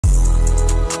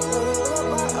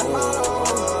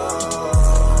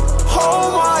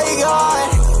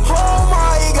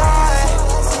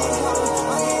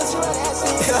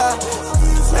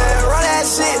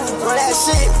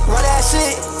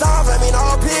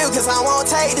cause I won't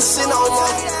take this shit no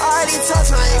more. Already touched,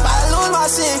 I ain't about to lose my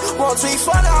shit. Won't tweet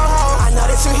for no hoe. I know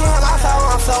that you hear my flow,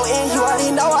 I'm floating. You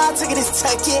already know I took it, it's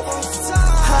tuck it.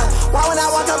 Why when I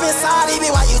walk up inside,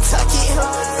 even why you tuck it?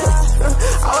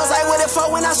 I was like, what if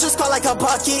when I shoot score like a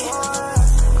bucket?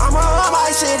 I'm on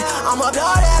my shit, I'm up to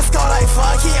all that score like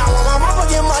fuck it. I want my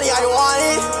motherfucking money, I want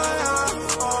it.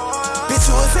 Bitch,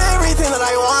 you was everything that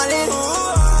I wanted.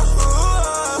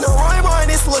 No boy,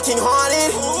 this looking haunted.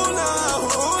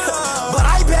 But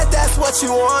I bet that's what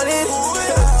you wanted.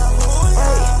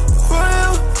 Hey, for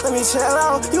real, let me chill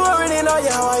out. You already know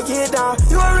how I get down.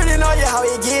 You already know how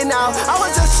it get now. I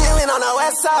was just chilling on the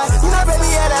west side. You know, baby,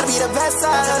 yeah, that'll be the best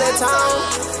side of the town.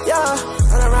 Yeah,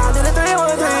 run around in the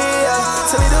 313, yeah.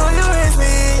 Tell me, do you miss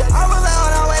me? I was like, oh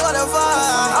no, wait, what the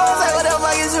fuck? I was like, what the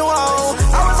fuck is you on?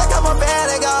 I was like, I'm a bad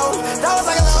ago. That was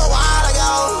like a little while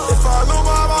ago. If I knew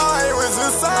my mind was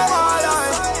inside my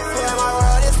life. Yeah, my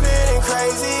world is spinning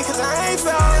crazy, cause I ain't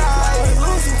felt right.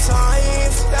 Losing time,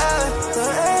 yeah. The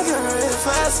anger is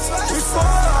fast. We fall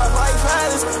off like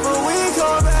fast, but we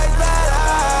come back better.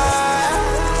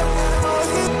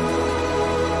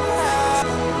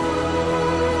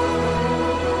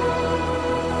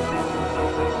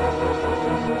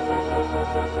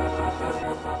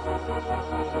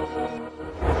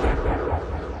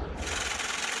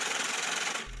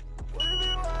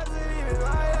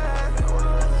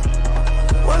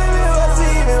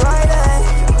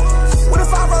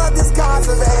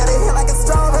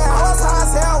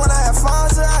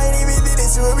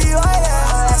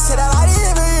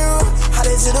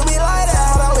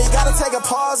 Take a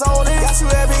pause on it. Got you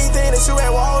everything that you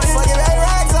ain't wanted. Fucking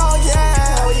racks on,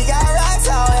 yeah. We got racks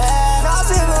on, yeah. Now I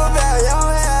see a little better, yo,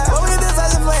 yeah. But we just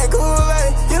like to play it cool, baby.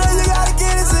 You know you gotta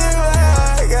get it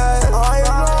serious, yeah. Oh, you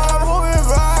know I'm moving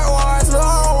backwards, no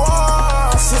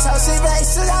war. Shit how she back,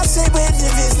 shit how she bitch,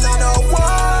 if it's not no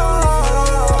war.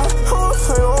 Who won't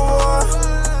play no more?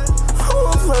 Who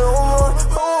won't play no more?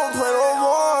 Who won't play no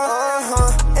more?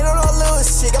 Ain't no little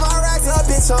shit. Got my racks up,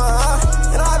 bitch,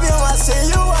 and I be on my shit,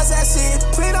 you watch that shit.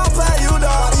 Please don't play, you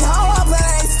dog. How I play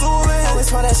ain't stupid. Always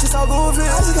find that shit so goofy.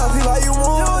 I just got people like you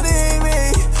move. You need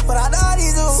me, but I know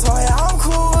these do. So yeah, I'm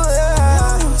cool,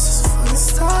 yeah. It was just fun to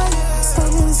start.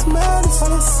 Stuck in this mad, it's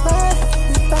all inside.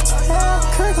 Back to hell,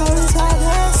 Kirk on his hot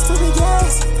ass. Stupid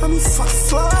gas, got me fucking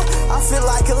flying. I feel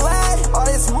like a lad. All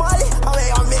this money, I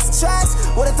mean, I mix tracks.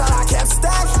 Would've thought I kept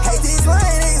stack. Hate these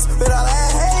ladies, with all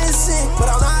that hate and shit. But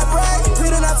I'm not bragging.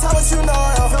 Please do not tell what you know.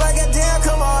 I feel like a damn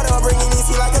commando, bringing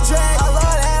easy like a drag. I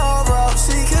love that hoe, bro.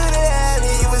 She could've had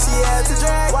me, but she had to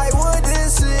drag. Why would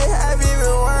this shit have even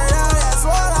worked out? That's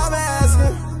what I'm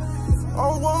asking.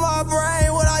 Oh, with my brain,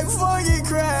 would I fucking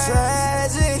crash?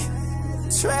 Tragic.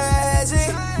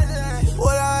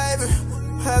 Would I ever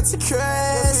have to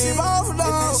crash? If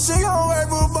this shit gon' work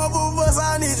with both of us,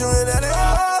 I need you in that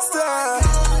instant.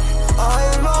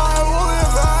 I know I'm moving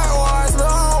backwards, no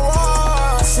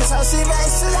war. Shit how she back,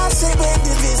 shit how she back,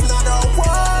 this bitch not no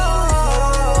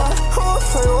war. Who won't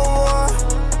play no more?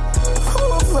 Who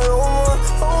won't play no more?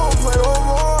 Who won't play no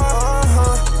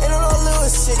more? Ain't no little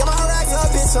shit, got my racks up,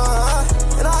 bitch,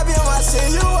 and I be on my shit,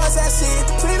 you watch that shit.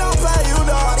 Please don't play, you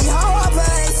dog. How I play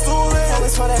ain't stupid.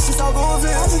 Always find that shit so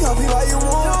goofy. I just got people like you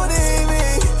move. You need me,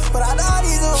 but I know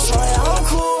these do. So yeah, I'm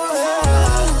cool,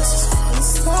 yeah. It was just fun to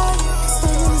start.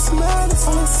 Stuck in this mad, it's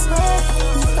all inside.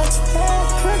 You got your head,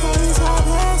 Kirk on his hot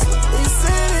ass. You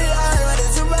see me, I ain't ready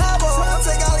to babble. So I'll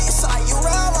take all these shots, you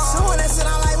rebel. Doing that shit,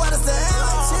 I'm like, what is the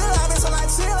hell? Chill out, bitch, I'm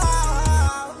like, chill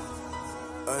out.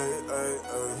 Ay.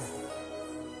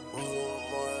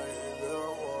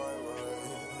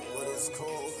 What is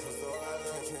cool?